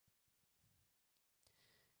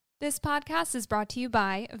This podcast is brought to you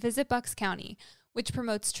by Visit Bucks County, which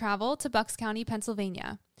promotes travel to Bucks County,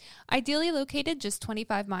 Pennsylvania. Ideally located just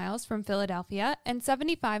 25 miles from Philadelphia and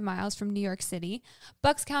 75 miles from New York City,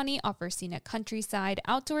 Bucks County offers scenic countryside,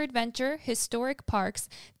 outdoor adventure, historic parks,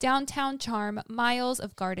 downtown charm, miles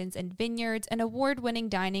of gardens and vineyards, and award-winning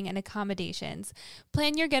dining and accommodations.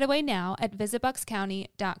 Plan your getaway now at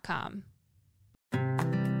visitbuckscounty.com.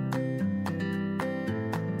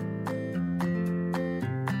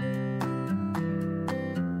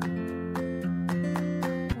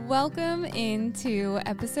 Welcome into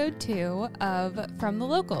episode 2 of From the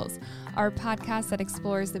Locals, our podcast that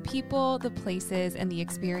explores the people, the places, and the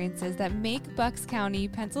experiences that make Bucks County,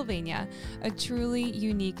 Pennsylvania, a truly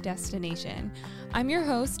unique destination. I'm your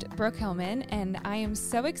host, Brooke Hillman, and I am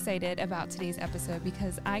so excited about today's episode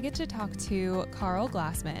because I get to talk to Carl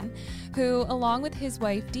Glassman, who, along with his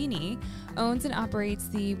wife, Deanie, owns and operates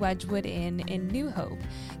the Wedgwood Inn in New Hope.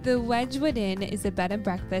 The Wedgwood Inn is a bed and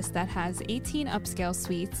breakfast that has 18 upscale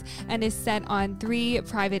suites and is set on 3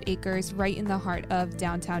 private acres right in the heart of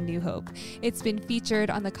downtown New Hope. It's been featured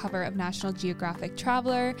on the cover of National Geographic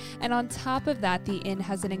Traveler, and on top of that, the inn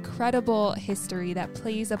has an incredible history that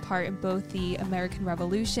plays a part in both the American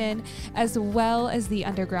Revolution as well as the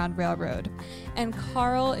Underground Railroad. And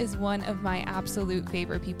Carl is one of my absolute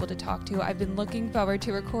favorite people to talk to. I've been looking forward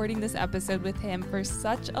to recording this episode with him for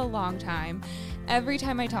such a long time. Every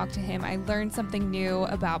time I talk to him, I learn something new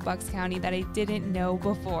about Bucks County that I didn't know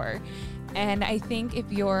before. And I think if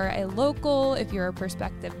you're a local, if you're a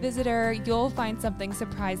prospective visitor, you'll find something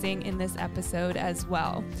surprising in this episode as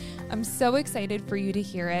well. I'm so excited for you to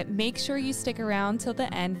hear it. Make sure you stick around till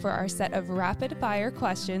the end for our set of rapid fire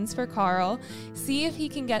questions for Carl. See if he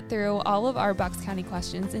can get through all of our Bucks County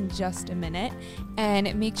questions in just a minute.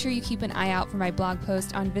 And make sure you keep an eye out for my blog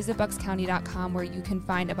post on visitbuckscounty.com, where you can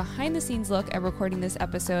find a behind the scenes look at recording this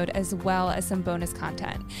episode as well as some bonus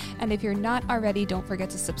content. And if you're not already, don't forget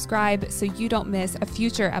to subscribe so you don't miss a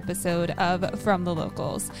future episode of From the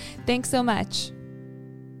Locals. Thanks so much.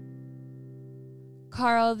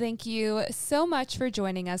 Carl, thank you so much for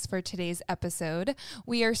joining us for today's episode.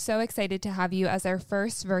 We are so excited to have you as our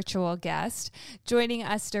first virtual guest, joining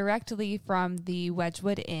us directly from the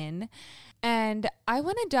Wedgwood Inn. And I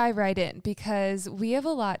want to dive right in because we have a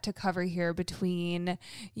lot to cover here between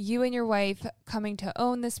you and your wife coming to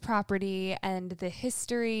own this property and the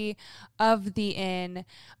history of the inn.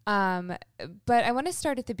 But I want to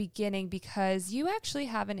start at the beginning because you actually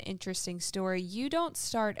have an interesting story. You don't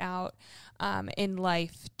start out in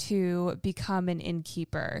life to become an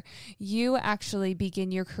innkeeper. You actually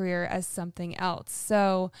begin your career as something else.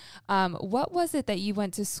 So what was it that you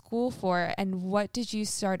went to school for, and what did you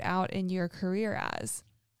start out in your career as?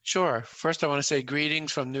 Sure. First, I want to say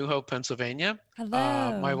greetings from New Hope, Pennsylvania.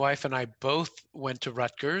 Hello. My wife and I both went to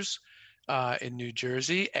Rutgers in New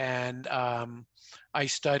Jersey, and I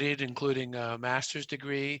studied, including a master's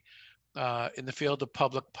degree in the field of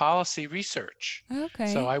public policy research. Okay.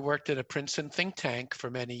 So I worked at a Princeton think tank for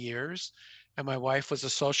many years, and my wife was a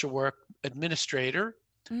social work administrator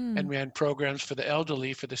and ran programs for the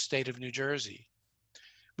elderly for the state of New Jersey.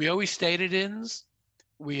 We always stayed at inns.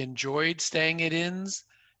 We enjoyed staying at inns,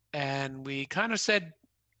 and we kind of said,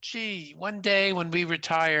 gee, one day when we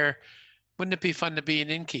retire, wouldn't it be fun to be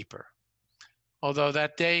an innkeeper? Although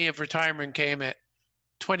that day of retirement came at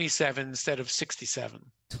 27 instead of 67.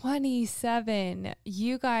 27.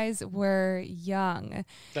 You guys were young.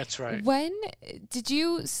 That's right. When did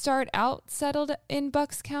you start out settled in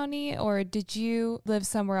Bucks County, or did you live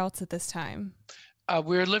somewhere else at this time?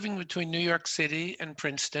 We were living between New York City and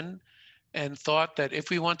Princeton, and thought that if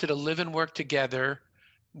we wanted to live and work together,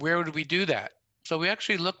 where would we do that? So we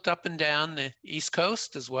actually looked up and down the East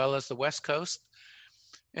Coast as well as the West Coast,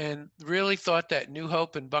 and really thought that New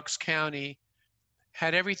Hope and Bucks County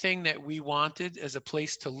had everything that we wanted as a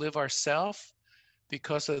place to live ourselves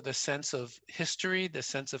because of the sense of history, the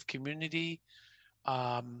sense of community,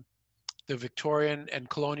 the Victorian and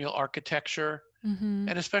colonial architecture,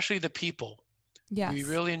 and especially the people. Yes. We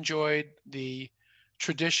really enjoyed the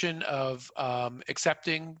tradition of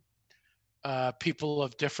accepting people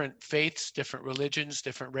of different faiths, different religions,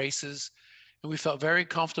 different races. And we felt very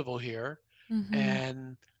comfortable here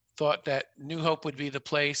and thought that New Hope would be the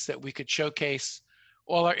place that we could showcase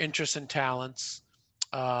all our interests and talents,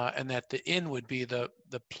 and that the inn would be the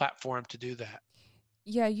platform to do that.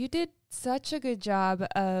 Yeah, you did such a good job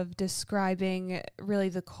of describing really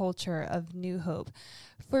the culture of New Hope.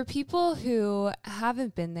 For people who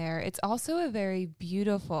haven't been there, it's also a very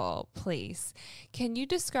beautiful place. Can you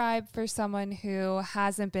describe for someone who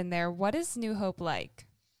hasn't been there, what is New Hope like?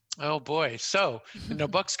 Oh boy. So,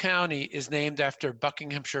 Bucks County is named after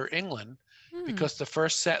Buckinghamshire, England, Hmm, because the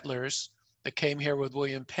first settlers that came here with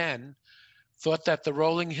William Penn thought that the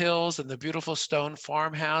rolling hills and the beautiful stone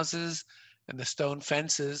farmhouses and the stone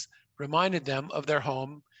fences reminded them of their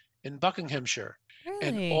home in Buckinghamshire.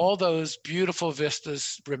 And really? all those beautiful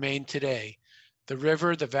vistas remain today. The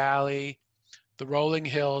river, the valley, the rolling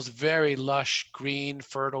hills, very lush, green,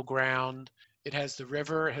 fertile ground. It has the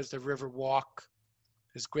river, it has the river walk,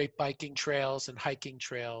 there's great biking trails and hiking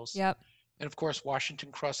trails. Yep. And of course,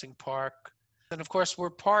 Washington Crossing Park. And of course, we're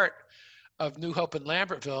part of New Hope and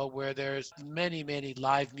Lambertville, where there's many, many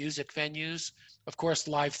live music venues. Of course,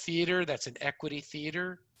 live theater, that's an Equity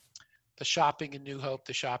Theater. The shopping in New Hope,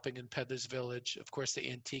 the shopping in Peddler's Village, of course, the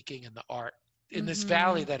antiquing and the art. In this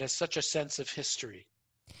valley Hmm. that has such a sense of history.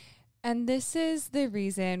 And this is the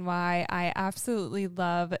reason why I absolutely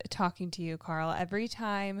love talking to you, Carl. Every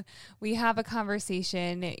time we have a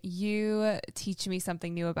conversation, you teach me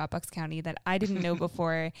something new about Bucks County that I didn't know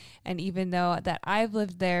before. And even though that I've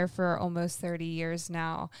lived there for almost 30 years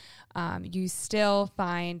now, you still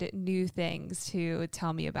find new things to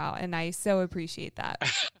tell me about. And I so appreciate that.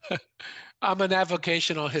 I'm an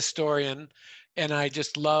avocational historian, and I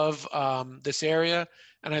just love this area,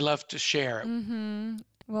 and I love to share it. Mm-hmm.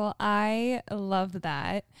 Well, I love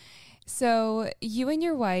that. So, you and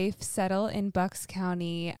your wife settle in Bucks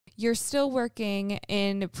County. You're still working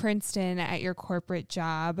in Princeton at your corporate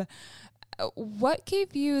job. What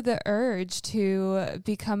gave you the urge to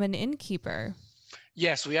become an innkeeper?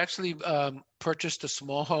 Yes, we actually purchased a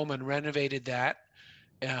small home and renovated that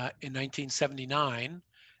in 1979.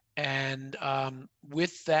 And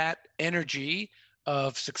with that energy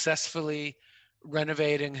of successfully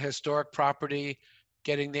renovating historic property,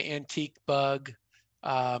 getting the antique bug,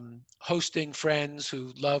 hosting friends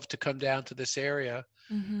who love to come down to this area,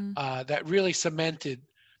 Mm-hmm. that really cemented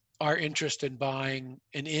our interest in buying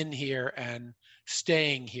an inn here and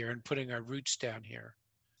staying here and putting our roots down here.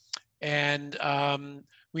 And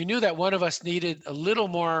we knew that one of us needed a little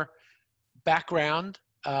more background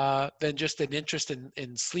than just an interest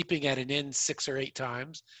in sleeping at an inn 6 or 8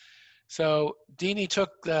 times. So Deanie took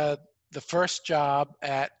the first job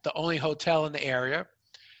at the only hotel in the area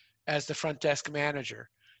as the front desk manager.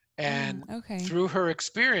 Mm, And okay. through her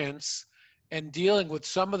experience and dealing with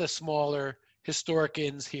some of the smaller historic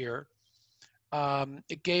inns here,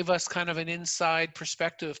 it gave us kind of an inside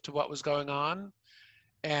perspective to what was going on.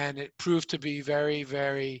 And it proved to be very,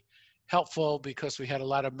 very helpful because we had a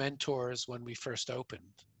lot of mentors when we first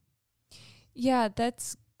opened. Yeah,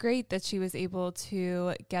 that's great that she was able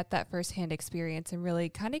to get that firsthand experience and really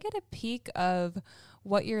kind of get a peek of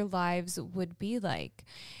what your lives would be like.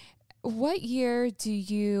 What year do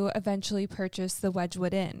you eventually purchase the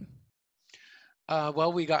Wedgwood Inn?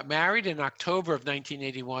 Well, we got married in October of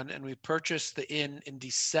 1981, and we purchased the inn in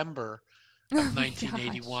December Oh of my gosh.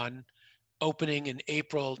 1981, opening in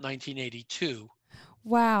April 1982.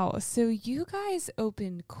 Wow. So you guys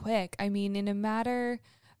opened quick. I mean, in a matter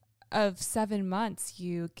of 7 months,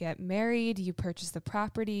 you get married, you purchase the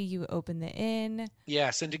property, you open the inn.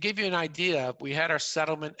 Yes, and to give you an idea, we had our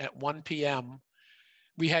settlement at 1 p.m.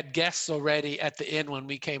 We had guests already at the inn when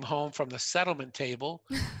we came home from the settlement table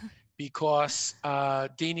because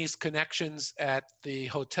Deanie's connections at the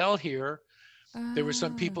hotel here, there were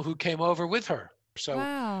some Ah, people who came over with her. So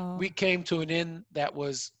wow. we came to an inn that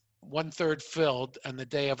was 1/3 filled on the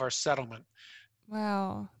day of our settlement.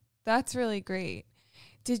 Wow. That's really great.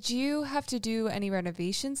 Did you have to do any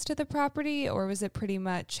renovations to the property or was it pretty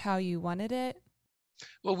much how you wanted it?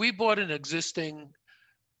 Well, we bought an existing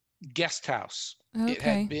guest house. It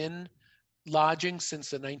had Okay. been lodging since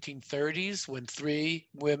the 1930s when three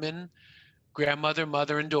women, grandmother,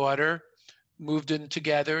 mother, and daughter, moved in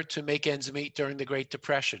together to make ends meet during the Great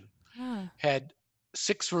Depression. Huh. Had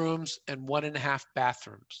 6 rooms and 1.5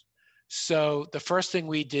 bathrooms. So the first thing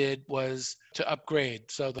we did was to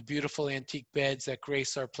upgrade. So the beautiful antique beds that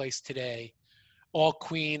grace our place today, all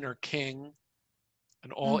queen or king,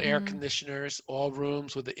 and all air Mm-hmm. conditioners, all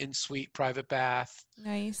rooms with an in-suite private bath,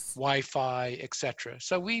 Nice. Wi-Fi, etc.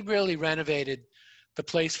 So we really renovated the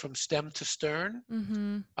place from stem to stern,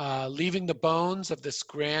 Mm-hmm. leaving the bones of this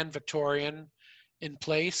grand Victorian in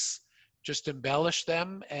place, just embellish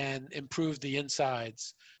them and improve the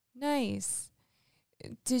insides. Nice.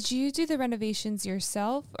 Did you do the renovations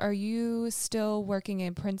yourself? Are you still working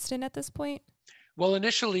in Princeton at this point? Well,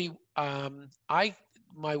 initially,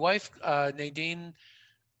 my wife Nadine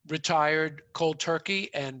retired cold turkey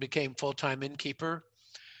and became full-time innkeeper.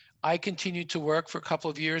 I continued to work for a couple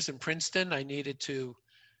of years in Princeton. I needed to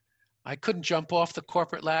I couldn't jump off the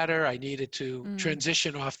corporate ladder. I needed to Mm.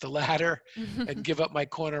 transition off the ladder and give up my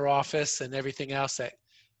corner office and everything else that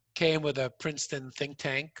came with a Princeton think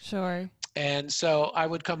tank. Sure. And so I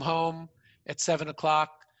would come home at 7 o'clock.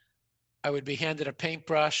 I would be handed a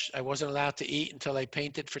paintbrush. I wasn't allowed to eat until I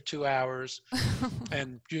painted for 2 hours.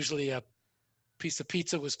 And usually a piece of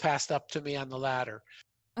pizza was passed up to me on the ladder.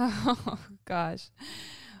 Oh, gosh.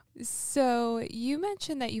 So you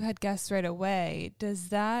mentioned that you had guests right away. Does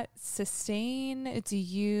that sustain? Do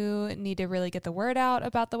you need to really get the word out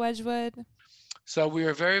about the Wedgwood? So we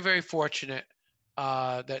were very, very fortunate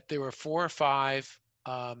that there were 4 or 5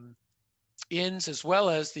 inns, as well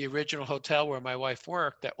as the original hotel where my wife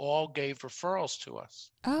worked, that all gave referrals to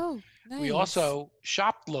us. Oh, nice. We also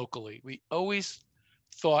shopped locally. We always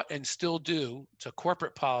thought, and still do, it's a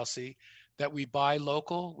corporate policy, that we buy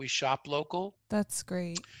local, we shop local. That's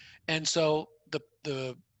great. And so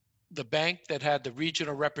the bank that had the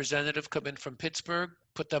regional representative come in from Pittsburgh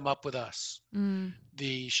put them up with us. Mm.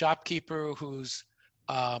 The shopkeeper whose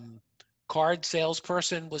card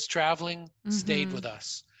salesperson was traveling stayed with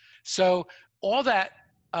us. So all that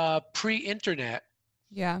pre-internet.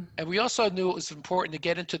 Yeah. And we also knew it was important to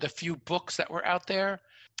get into the few books that were out there.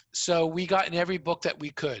 So we got in every book that we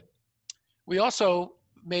could. We also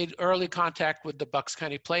made early contact with the Bucks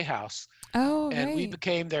County Playhouse. Oh, and right. we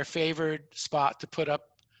became their favored spot to put up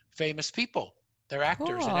famous people, their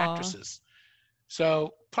actors and actresses.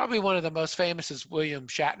 So probably one of the most famous is William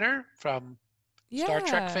Shatner from Star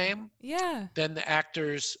Trek fame. Yeah. Then the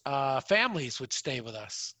actors' families would stay with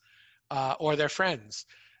us, or their friends.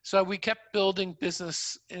 So we kept building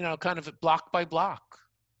business, kind of block by block.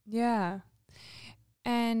 Yeah.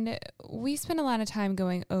 And we spent a lot of time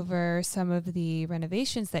going over some of the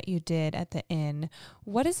renovations that you did at the inn.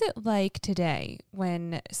 What is it like today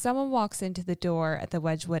when someone walks into the door at the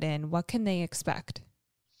Wedgwood Inn? What can they expect?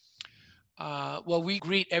 Well, we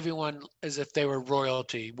greet everyone as if they were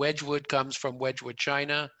royalty. Wedgwood comes from Wedgwood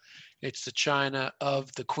China. It's the China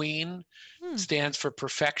of the Queen. Stands for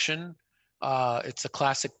perfection. It's a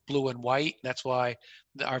classic blue and white. That's why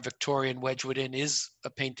our Victorian Wedgwood Inn is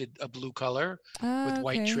painted a blue color with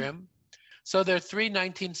white trim. So there are 3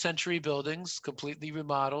 19th century buildings, completely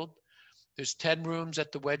remodeled. There's 10 rooms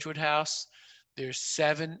at the Wedgwood House. There's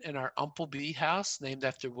 7 in our Umpleby house, named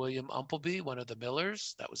after William Umpleby, one of the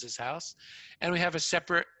Millers. That was his house. And we have a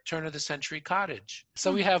separate turn-of-the-century cottage.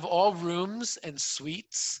 So we have all rooms and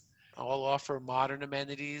suites, all offer modern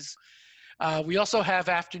amenities. We also have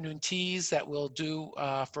afternoon teas that we'll do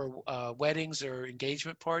for weddings or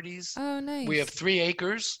engagement parties. Oh, nice. We have 3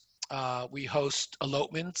 acres. We host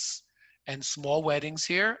elopements and small weddings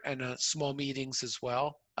here, and small meetings as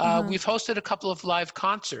well. We've hosted a couple of live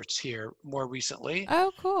concerts here more recently.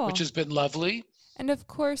 Oh, cool. Which has been lovely. And of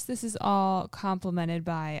course, this is all complemented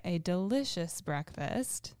by a delicious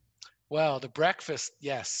breakfast. Well, the breakfast,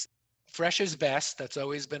 yes. Fresh is best. That's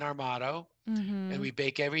always been our motto. And we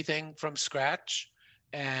bake everything from scratch.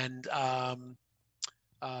 And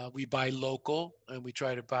we buy local, and we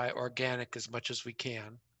try to buy organic as much as we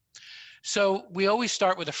can. So we always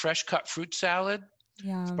start with a fresh cut fruit salad.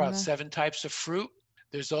 Yum. It's about 7 types of fruit.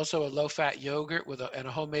 There's also a low-fat yogurt and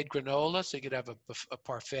a homemade granola, so you could have a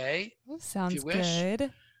parfait. Oh, sounds if you wish.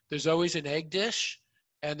 good. There's always an egg dish,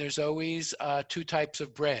 and there's always 2 types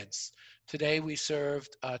of breads. Today we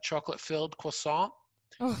served chocolate-filled croissant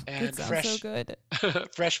and so good.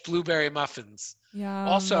 fresh blueberry muffins. Yum.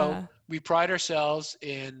 Also, we pride ourselves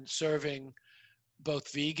in serving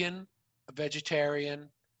both vegan, vegetarian,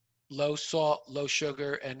 low salt, low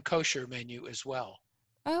sugar, and kosher menu as well.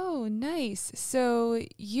 Oh, nice. So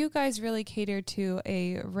you guys really cater to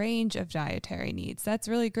a range of dietary needs. That's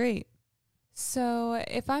really great. So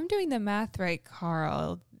if I'm doing the math right,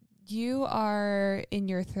 Carl, you are in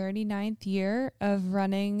your 39th year of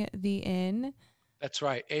running the inn. That's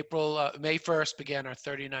right. May 1st began our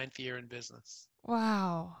 39th year in business.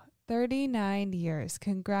 Wow. 39 years.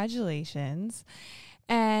 Congratulations.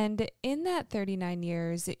 And in that 39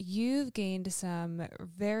 years, you've gained some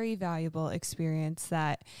very valuable experience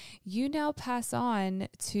that you now pass on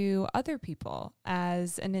to other people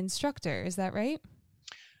as an instructor. Is that right?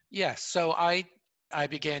 Yes. So I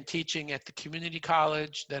began teaching at the community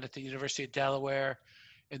college, then at the University of Delaware,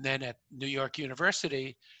 and then at New York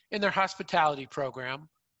University in their hospitality program,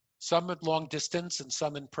 some at long distance and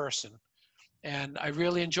some in person. And I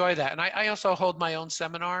really enjoy that. And I also hold my own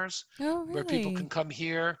seminars where people can come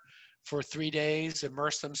here for 3 days,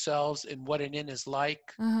 immerse themselves in what an inn is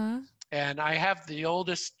like. And I have the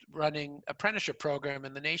oldest running apprenticeship program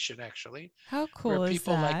in the nation, actually. How cool where is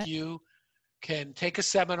people that? like you can take a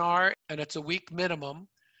seminar, and it's a week minimum,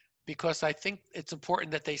 because I think it's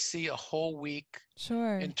important that they see a whole week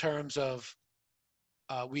Sure. in terms of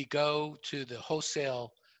we go to the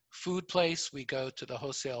wholesale food place, we go to the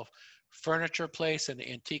wholesale furniture place and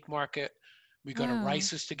the antique market. We go to Wow.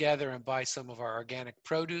 Rice's together and buy some of our organic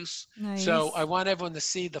produce. So I Nice. want everyone to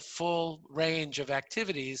see the full range of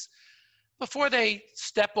activities before they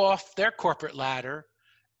step off their corporate ladder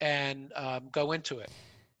and go into it.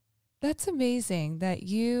 That's amazing that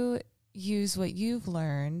you use what you've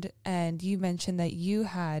learned. And you mentioned that you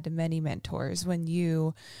had many mentors when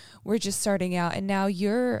you were just starting out, and now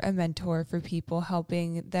you're a mentor for people,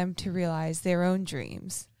 helping them to realize their own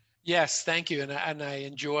dreams. Yes, thank you. And I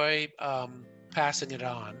enjoy passing it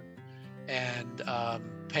on and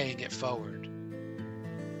paying it forward.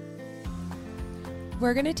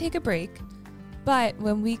 We're going to take a break, but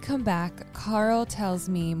when we come back, Carl tells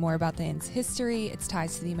me more about the inn's history, its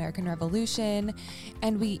ties to the American Revolution,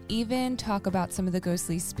 and we even talk about some of the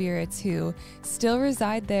ghostly spirits who still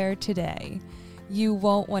reside there today. You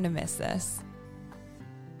won't want to miss this.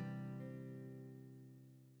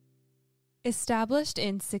 Established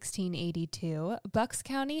in 1682, Bucks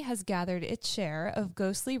County has gathered its share of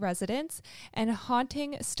ghostly residents and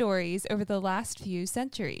haunting stories over the last few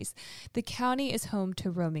centuries. The county is home to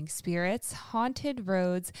roaming spirits, haunted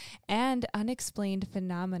roads, and unexplained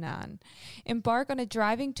phenomenon. Embark on a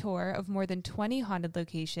driving tour of more than 20 haunted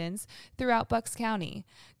locations throughout Bucks County.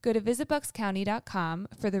 Go to visitbuckscounty.com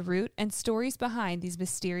for the route and stories behind these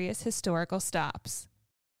mysterious historical stops.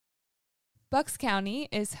 Bucks County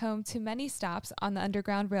is home to many stops on the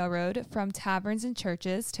Underground Railroad, from taverns and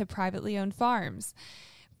churches to privately owned farms.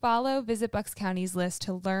 Follow Visit Bucks County's list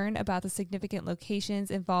to learn about the significant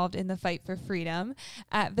locations involved in the fight for freedom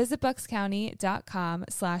at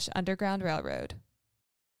visitbuckscounty.com/Underground Railroad.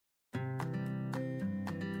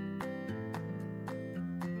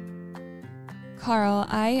 Carl,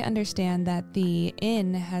 I understand that the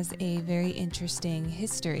inn has a very interesting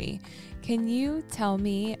history. Can you tell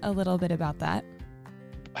me a little bit about that?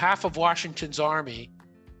 Half of Washington's army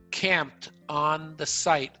camped on the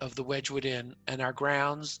site of the Wedgwood Inn and our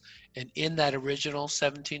grounds and in that original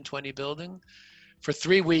 1720 building for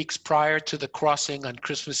 3 weeks prior to the crossing on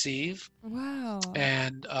Christmas Eve. Wow.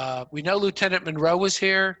 And we know Lieutenant Monroe was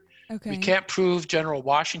here. Okay. We can't prove General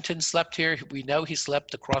Washington slept here. We know he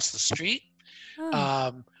slept across the street.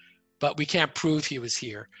 But we can't prove he was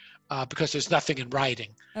here because there's nothing in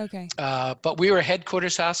writing. Okay. But we were a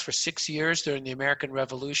headquarters house for 6 years during the American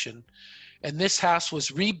Revolution. And this house was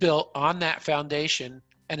rebuilt on that foundation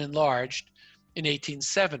and enlarged in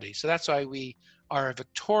 1870. So that's why we are a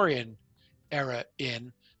Victorian era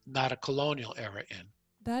inn, not a colonial era inn.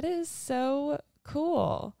 That is so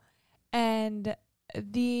cool. And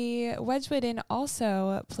the Wedgwood Inn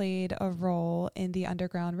also played a role in the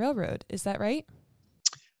Underground Railroad. Is that right?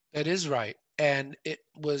 That is right. And it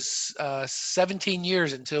was 17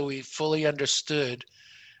 years until we fully understood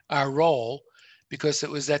our role, because it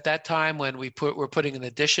was at that time when we're putting an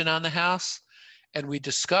addition on the house, and we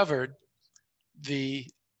discovered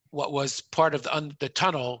what was part of the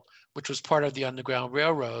tunnel, which was part of the Underground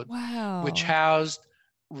Railroad. Wow. Which housed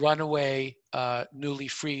runaway, newly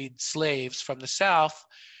freed slaves from the South,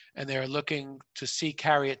 and they were looking to seek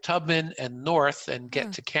Harriet Tubman and north and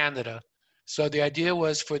get to Canada. So the idea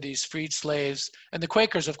was for these freed slaves, and the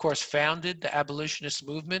Quakers, of course, founded the abolitionist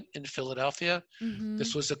movement in Philadelphia. Mm-hmm.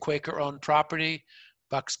 This was a Quaker-owned property.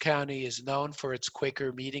 Bucks County is known for its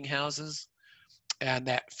Quaker meeting houses and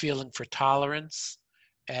that feeling for tolerance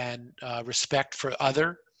and respect for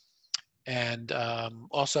other, and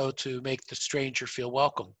also to make the stranger feel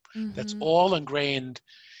welcome. Mm-hmm. That's all ingrained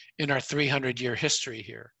in our 300-year history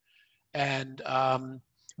here. And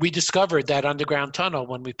we discovered that underground tunnel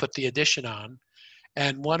when we put the addition on.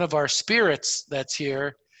 And one of our spirits that's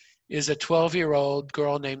here is a 12-year-old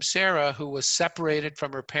girl named Sarah who was separated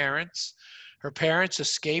from her parents. Her parents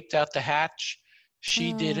escaped out the hatch.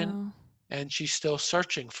 She didn't, and she's still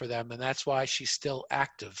searching for them. And that's why she's still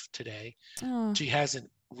active today. She hasn't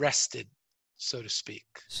rested, so to speak.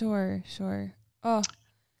 Sure. Oh,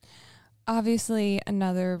 obviously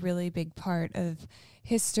another really big part of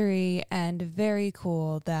history, and very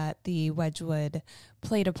cool that the Wedgwood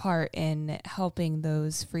played a part in helping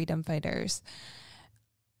those freedom fighters.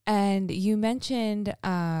 And you mentioned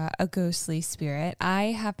a ghostly spirit. I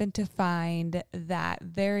happen to find that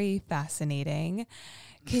very fascinating.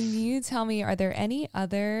 Can you tell me, are there any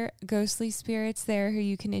other ghostly spirits there who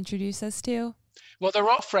you can introduce us to? Well, they're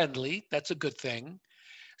all friendly. That's a good thing.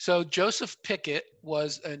 So Joseph Pickett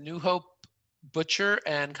was a New Hope butcher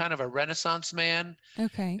and kind of a Renaissance man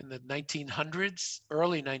in the 1900s,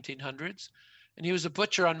 early 1900s. And he was a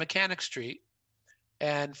butcher on Mechanic Street.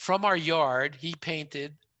 And from our yard, he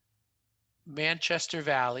painted Manchester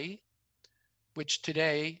Valley, which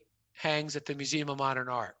today hangs at the Museum of Modern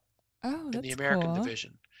Art Oh, in the that's American cool.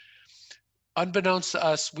 division. Unbeknownst to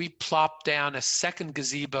us, we plopped down a second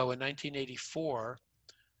gazebo in 1984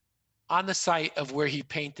 on the site of where he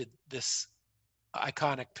painted this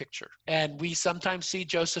iconic picture. And we sometimes see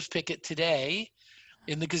Joseph Pickett today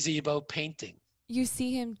in the gazebo painting. You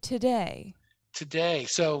see him today? Today.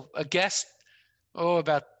 So a guest,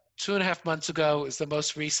 about 2.5 months ago is the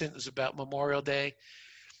most recent, it was about Memorial Day.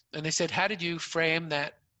 And they said, how did you frame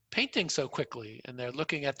that painting so quickly? And they're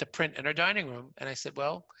looking at the print in our dining room. And I said,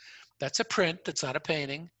 well, that's a print, that's not a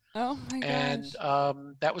painting. Oh my And gosh.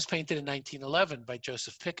 that was painted in 1911 by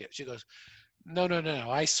Joseph Pickett. She goes, no,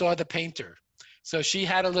 I saw the painter. So she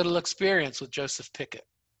had a little experience with Joseph Pickett.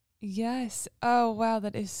 Yes. Oh, wow.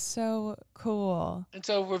 That is so cool. And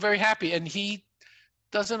so we're very happy. And he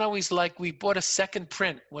doesn't always we bought a second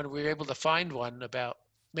print when we were able to find one about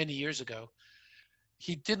many years ago.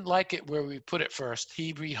 He didn't like it where we put it first.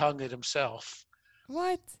 He rehung it himself.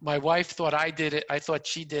 What? My wife thought I did it. I thought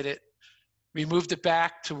she did it. We moved it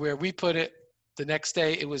back to where we put it. The next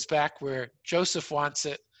day it was back where Joseph wants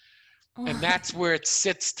it. And that's where it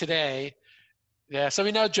sits today. Yeah, so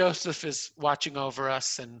we know Joseph is watching over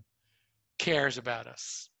us and cares about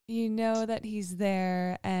us. You know that he's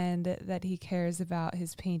there and that he cares about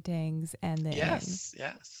his paintings and the inn.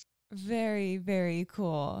 Yes. Very, very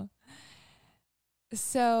cool.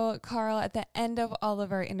 So, Carl, at the end of all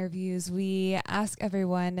of our interviews, we ask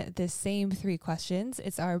everyone the same 3 questions.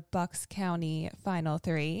 It's our Bucks County final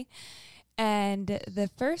 3. And the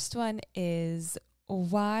first one is,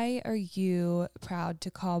 why are you proud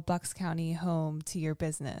to call Bucks County home to your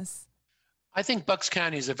business? I think Bucks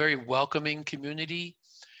County is a very welcoming community.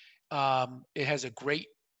 It has a great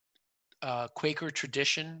Quaker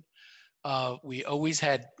tradition. We always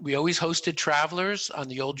hosted travelers on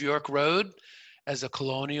the Old York Road as a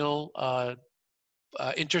colonial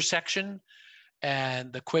intersection,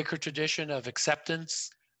 and the Quaker tradition of acceptance.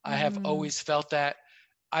 I have always felt that.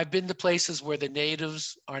 I've been to places where the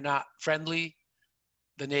natives are not friendly.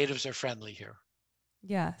 The natives are friendly here.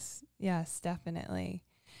 Yes, definitely.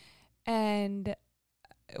 And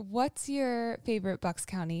what's your favorite Bucks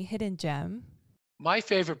County hidden gem? My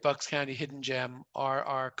favorite Bucks County hidden gem are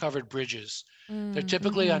our covered bridges. They're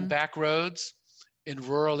typically on back roads in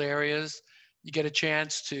rural areas. You get a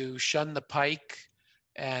chance to shun the pike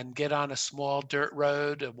and get on a small dirt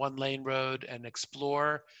road, a 1-lane road, and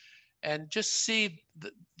explore and just see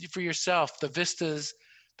for yourself the vistas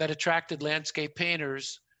that attracted landscape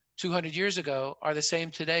painters 200 years ago are the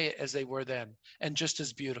same today as they were then, and just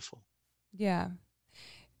as beautiful. Yeah.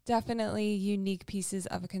 Definitely unique pieces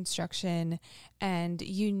of construction and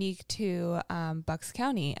unique to Bucks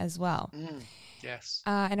County as well. Yes.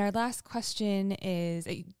 And our last question is,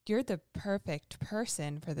 you're the perfect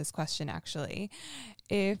person for this question, actually.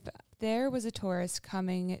 If there was a tourist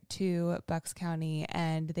coming to Bucks County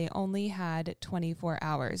and they only had 24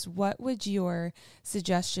 hours, what would your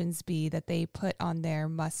suggestions be that they put on their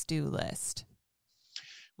must-do list?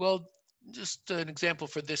 Well, just an example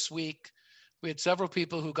for this week, we had several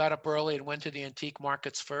people who got up early and went to the antique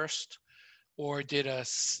markets first, or did a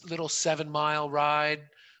little 7-mile ride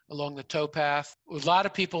along the towpath. A lot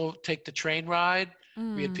of people take the train ride.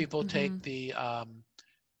 We had people take the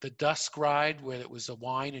dusk ride, where it was a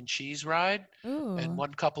wine and cheese ride. Ooh. And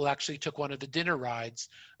one couple actually took one of the dinner rides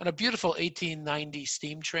on a beautiful 1890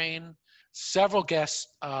 steam train. Several guests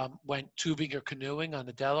went tubing or canoeing on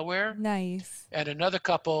the Delaware. Nice. And another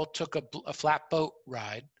couple took a flatboat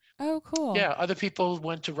ride. Oh, cool. Yeah, other people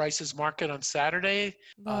went to Rice's Market on Saturday.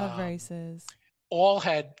 Love Rice's. All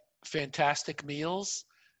had fantastic meals,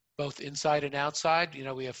 both inside and outside. You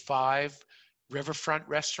know, we have 5 riverfront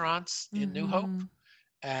restaurants in New Hope,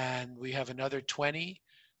 and we have another 20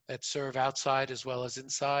 that serve outside as well as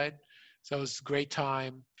inside. So it was a great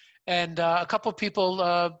time. And a couple of people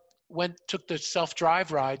took the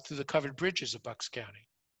self-drive ride through the covered bridges of Bucks County.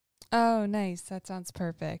 Oh, nice. That sounds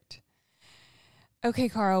perfect. Okay,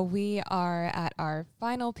 Carl, we are at our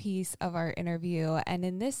final piece of our interview. And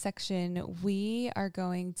in this section, we are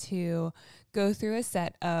going to go through a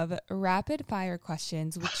set of rapid fire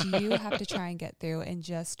questions, which you have to try and get through in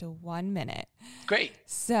just 1 minute. Great.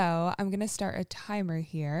 So I'm going to start a timer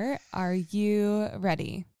here. Are you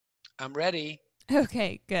ready? I'm ready.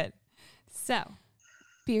 Okay, good. So,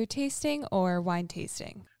 beer tasting or wine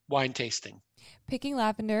tasting? Wine tasting. Picking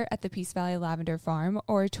lavender at the Peace Valley Lavender Farm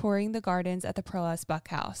or touring the gardens at the Perlas Buck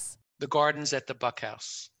House? The gardens at the Buck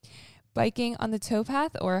House. Biking on the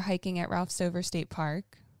towpath or hiking at Ralph Stover State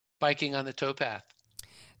Park? Biking on the towpath.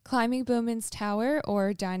 Climbing Bowman's Tower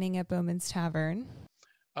or dining at Bowman's Tavern.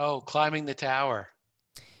 Oh, climbing the tower.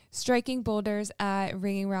 Striking boulders at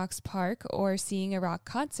Ringing Rocks Park or seeing a rock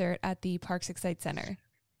concert at the Parks Excite Center.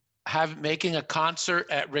 Making a concert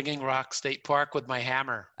at Ringing Rock State Park with my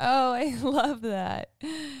hammer. Oh, I love that.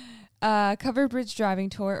 Covered Bridge driving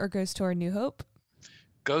tour or ghost tour New Hope.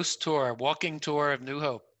 Ghost tour, walking tour of New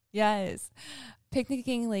Hope. Yes.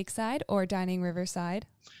 Picnicking lakeside or dining riverside.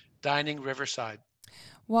 Dining riverside.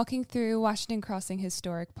 Walking through Washington Crossing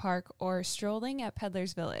Historic Park or strolling at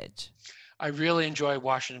Peddler's Village. I really enjoy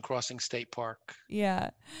Washington Crossing State Park.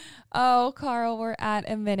 Yeah. Oh, Carl, we're at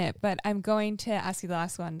a minute, but I'm going to ask you the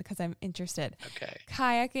last one because I'm interested. Okay.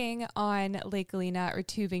 Kayaking on Lake Galena or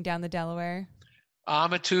tubing down the Delaware?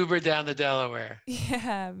 I'm a tuber down the Delaware.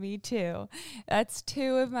 Yeah, me too. That's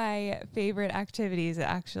two of my favorite activities,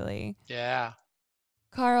 actually. Yeah.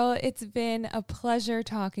 Carl, it's been a pleasure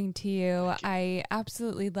talking to you. I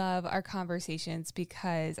absolutely love our conversations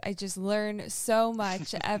because I just learn so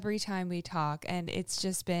much every time we talk, and it's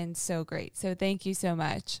just been so great. So thank you so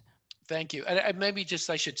much. Thank you. And maybe just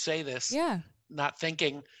I should say this, Yeah. not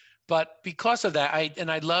thinking, but because of that,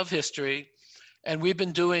 I love history, and we've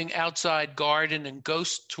been doing outside garden and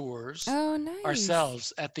ghost tours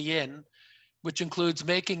ourselves at the inn, which includes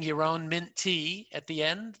making your own mint tea at the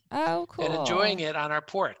end. Oh, cool. And enjoying it on our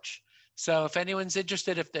porch. So if anyone's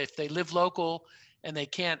interested, if they live local and they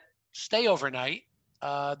can't stay overnight,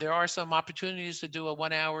 there are some opportunities to do a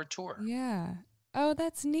 1-hour tour. Yeah. Oh,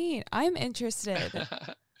 that's neat. I'm interested.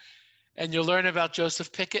 And you'll learn about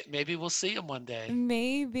Joseph Pickett. Maybe we'll see him one day.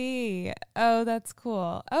 Maybe. Oh, that's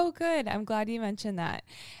cool. Oh, good. I'm glad you mentioned that.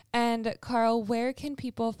 And Carl, where can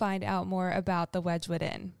people find out more about the Wedgwood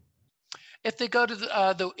Inn? If they go to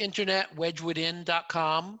the internet,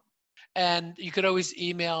 wedgwoodinn.com, and you could always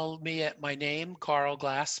email me at my name, Carl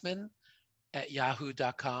Glassman, at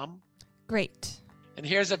yahoo.com. Great. And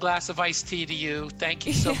here's a glass of iced tea to you. Thank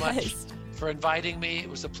you so much for inviting me. It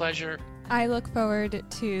was a pleasure. I look forward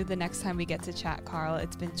to the next time we get to chat, Carl.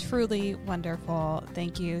 It's been truly wonderful.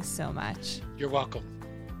 Thank you so much. You're welcome.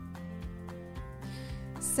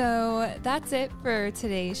 So that's it for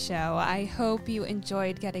today's show. I hope you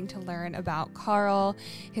enjoyed getting to learn about Carl,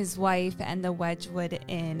 his wife, and the Wedgwood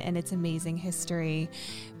Inn and its amazing history.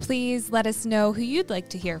 Please let us know who you'd like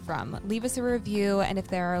to hear from. Leave us a review, and if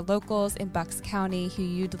there are locals in Bucks County who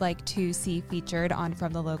you'd like to see featured on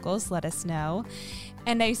From the Locals, let us know.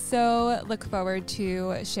 And I so look forward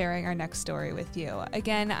to sharing our next story with you.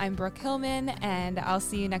 Again, I'm Brooke Hillman, and I'll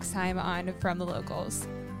see you next time on From the Locals.